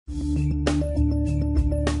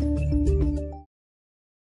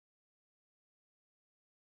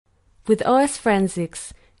With OS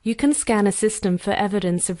Forensics, you can scan a system for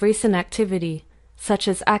evidence of recent activity, such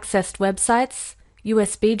as accessed websites,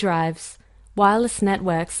 USB drives, wireless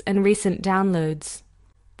networks, and recent downloads.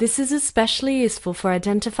 This is especially useful for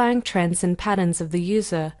identifying trends and patterns of the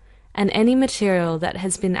user and any material that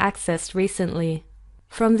has been accessed recently.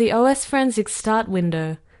 From the OS Forensics Start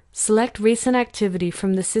window, select Recent Activity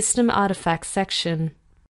from the System Artifacts section.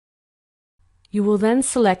 You will then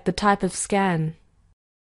select the type of scan.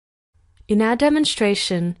 In our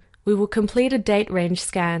demonstration, we will complete a date range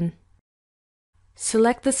scan.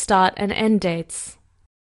 Select the start and end dates,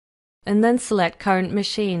 and then select Current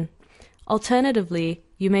Machine. Alternatively,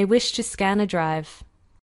 you may wish to scan a drive.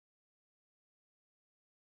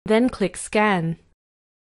 Then click Scan.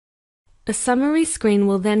 A summary screen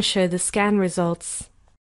will then show the scan results.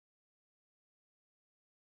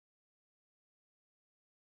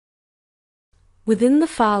 Within the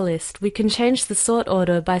file list, we can change the sort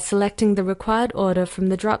order by selecting the required order from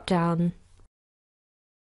the drop-down.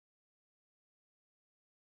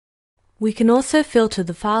 We can also filter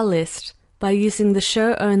the file list by using the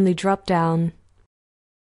Show Only drop-down.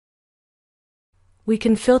 We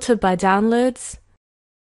can filter by downloads,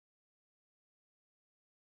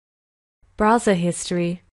 browser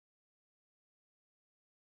history,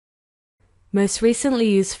 most recently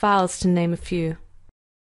used files, to name a few.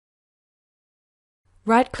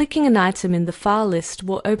 Right-clicking an item in the file list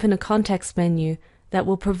will open a context menu that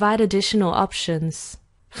will provide additional options.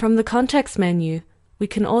 From the context menu, we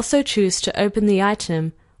can also choose to open the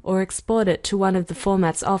item or export it to one of the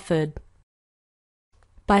formats offered.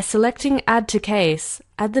 By selecting Add to Case,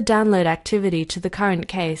 add the download activity to the current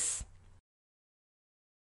case.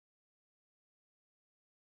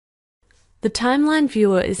 The Timeline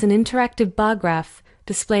Viewer is an interactive bar graph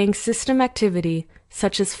displaying system activity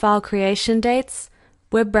such as file creation dates,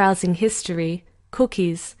 web browsing history,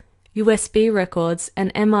 cookies, USB records,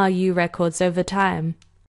 and MRU records over time.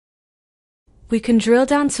 We can drill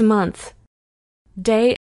down to month,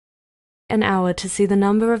 day, and hour to see the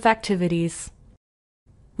number of activities.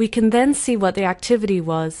 We can then see what the activity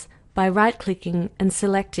was by right-clicking and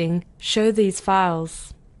selecting Show These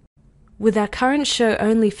Files. With our current Show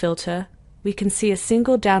Only filter, we can see a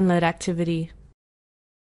single download activity.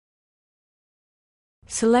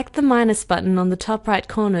 Select the minus button on the top right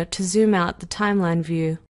corner to zoom out the timeline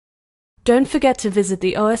view. Don't forget to visit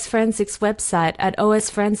the OS Forensics website at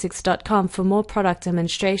osforensics.com for more product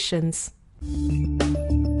demonstrations.